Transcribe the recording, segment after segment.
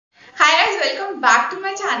Welcome back to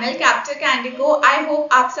my channel capture कैंडिको। I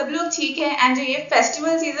hope आप सब लोग ठीक हैं एंड जो ये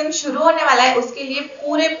फेस्टिवल सीजन शुरू होने वाला है उसके लिए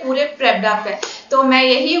पूरे प्रेप्ड अप है। तो मैं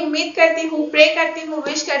यही उम्मीद करती हूँ, प्रे करती हूँ,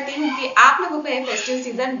 विश करती हूँ कि आप लोगों का ये फेस्टिवल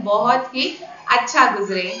सीजन बहुत ही अच्छा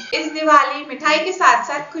गुजरे। इस दिवाली मिठाई के साथ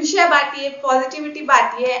साथ खुशियां बांटिए, पॉजिटिविटी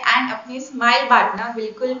बांटिए एंड अपनी स्माइल बांटना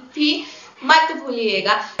बिल्कुल भी मत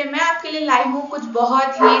भूलिएगा। मैं आपके लिए लाई हूँ कुछ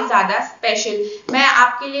बहुत ही ज्यादा स्पेशल। मैं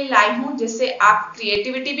आपके लिए लाई हूँ जिससे आप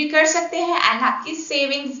क्रिएटिविटी भी कर सकते हैं एंड आपकी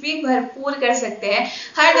सेविंग्स भी भरपूर कर सकते हैं।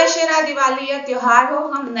 हर दशहरा, दिवाली या त्योहार हो,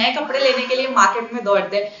 हम नए कपड़े लेने के लिए मार्केट में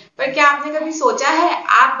दौड़ते हैं, पर क्या आपने कभी सोचा है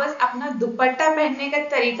आप बस अपना दुपट्टा पहनने का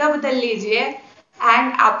तरीका बदल लीजिए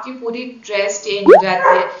एंड आपकी पूरी ड्रेस चेंज हो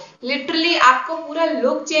जाती है। लिटरली आपको पूरा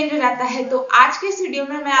लुक चेंज हो जाता है। तो आज के इस वीडियो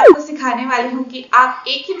में मैं आपको सिखाने वाली हूँ कि आप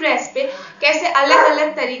एक ही ड्रेस पे कैसे अलग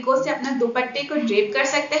अलग तरीकों से अपना दुपट्टे को ड्रेप कर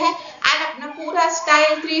सकते हैं एंड अपना पूरा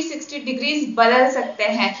स्टाइल 360 डिग्रीज बदल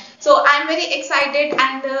सकते हैं। सो I am very excited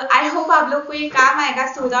and I hope आप लोग को ये काम आएगा।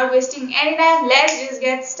 So without wasting any time, let's just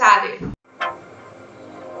get started.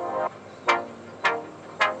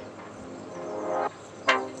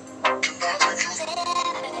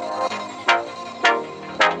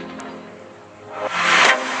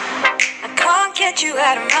 Get you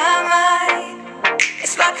out of my mind.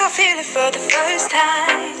 It's like I feel it for the first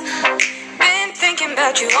time. Been thinking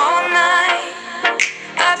about you all night.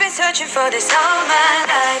 I've been searching for this all my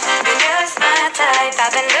life. You're just my type.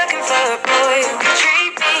 I've been looking for a boy who can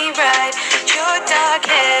treat me right. Your dark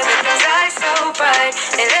hair with those eyes so bright,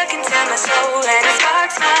 they look into my soul and it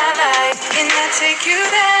sparks my life. Can I take you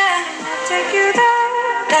there? Take you there?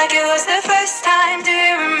 Like it was the first time. Do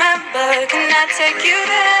you remember? Can I take you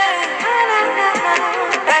there?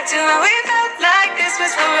 Back to when we felt like this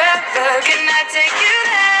was forever. Can I take you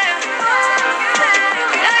there?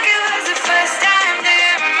 Like it was the first time. Do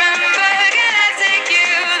you remember? Can I take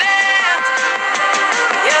you there?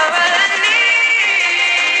 You're all I need.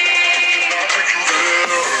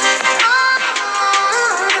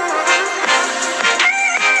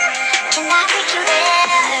 Can I take you there?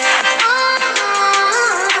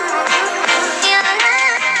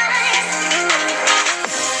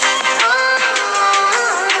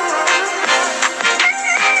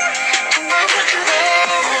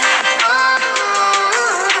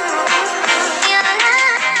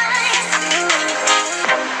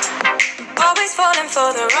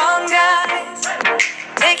 For the wrong guys,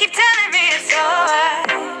 they keep telling me it's alright.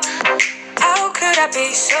 How could I be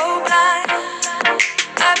so blind?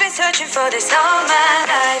 I've been searching for this all my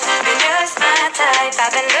life. You're just my type.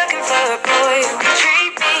 I've been looking for a boy who can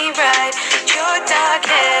treat me right. Your dark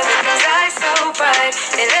hair with those eyes so bright,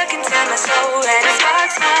 they look into my soul and it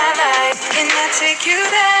sparks my life. Can I take you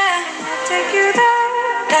there? Take you there?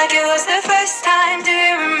 Like it was the first time. Do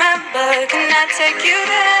you remember? Can I take you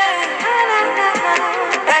there?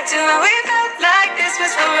 Back to when we felt like this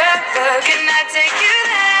was forever. Can I take you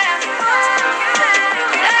there?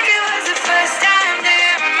 Like it was the first time. Do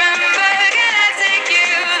you remember? Can I take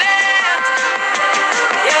you there?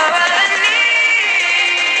 You're all I need.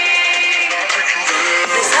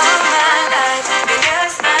 This all my life, you're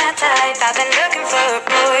just my type. I've been looking for a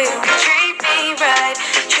boy who can treat me right.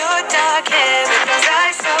 Your dark hair with those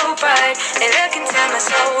eyes so bright, they look into my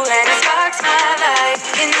soul and it sparks my life.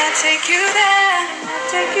 Can I take you there?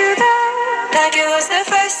 Take you there? Like it was the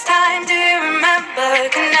first time. Do you remember?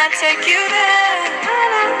 Can I take you there?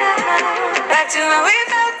 Back to when we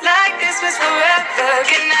felt like this was forever.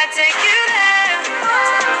 Can I take you there?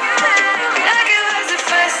 Like it was the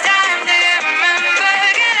first time. Do you remember?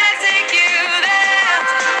 Can I take you there?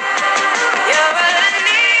 You're all I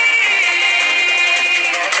need.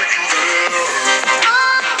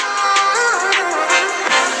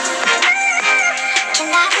 Can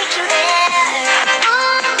I take you there?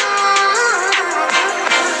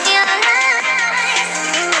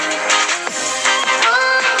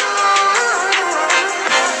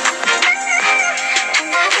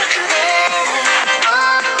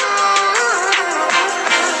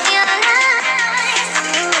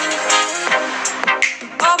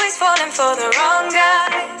 For the wrong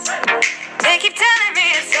guys, they keep telling me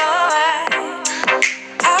it's alright.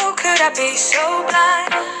 How could I be so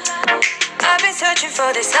blind? I've been searching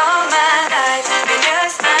for this all my life. You're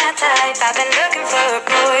just my type. I've been looking for a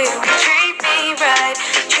boy who can treat me right.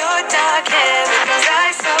 Your dark hair with those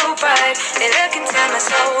eyes so bright, they look into my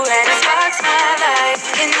soul and it sparks my life.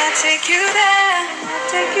 Can I take you there?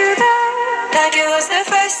 Take you there? Like it was the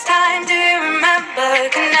first time. Do you remember?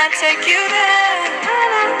 Can I take you there?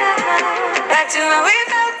 Back to when we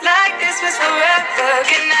felt like this was forever.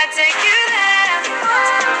 Can I take you there?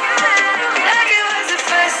 Like it was the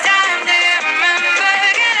first time. Do you remember?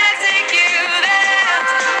 Can I take you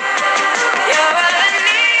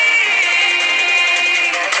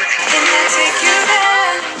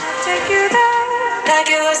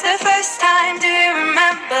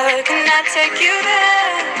I take you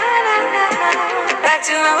there? Back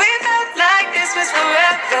to when we felt like this was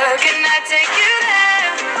forever. Can I take you there?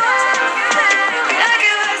 Like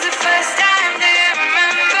it was the first time. Do you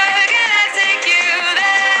remember? Can I take you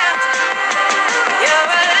there? You're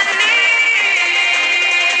all I need.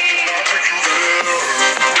 Can I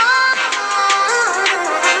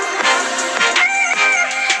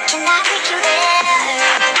take you there?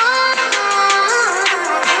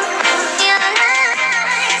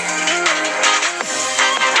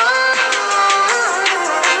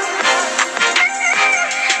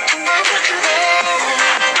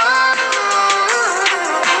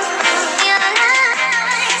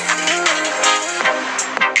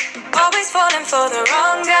 For the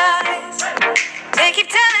wrong guys, they keep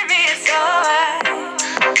telling me it's alright.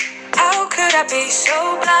 How could I be so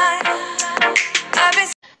blind? I've been...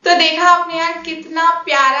 तो देखा आपने यार कितना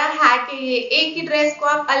प्यारा hack है ये। एक ही dress को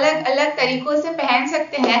आप अलग अलग तरीकों से पहन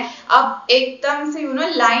सकते हैं। अब एकदम से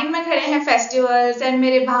लाइन में खड़े हैं फेस्टिवल्स एंड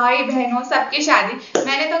मेरे भाई बहनों सबकी शादी।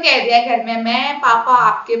 मैंने तो कह दिया घर में, मैं पापा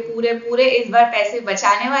आपके पूरे पूरे इस बार पैसे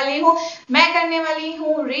बचाने वाली हूँ। मैं करने वाली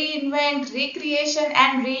हूँ री इन्वेंट, रिक्रिएशन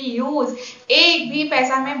एंड रीयूज। एक भी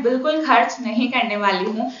पैसा मैं बिल्कुल खर्च नहीं करने वाली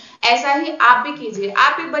हूँ। ऐसा ही आप भी कीजिए,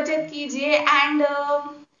 आप भी बचत कीजिए एंड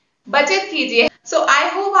बचत कीजिए। सो आई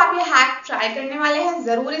होप आप ये हैक ट्राई करने वाले हैं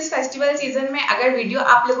जरूर इस फेस्टिवल सीजन में। अगर वीडियो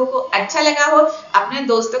आप लोगों को अच्छा लगा हो, अपने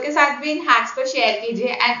दोस्तों के साथ भी इन हैक्स को शेयर कीजिए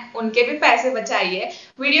एंड उनके भी पैसे बचाइए।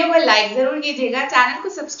 वीडियो को लाइक जरूर कीजिएगा, चैनल को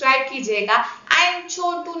सब्सक्राइब कीजिएगा एंड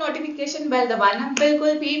छोटू नोटिफिकेशन बेल दबाना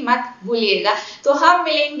बिल्कुल भी मत भूलिएगा। तो हम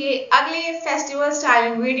मिलेंगे अगले फेस्टिवल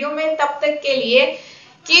स्टाइलिंग वीडियो में। तब तक के लिए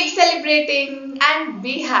keep celebrating and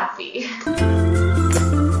be happy.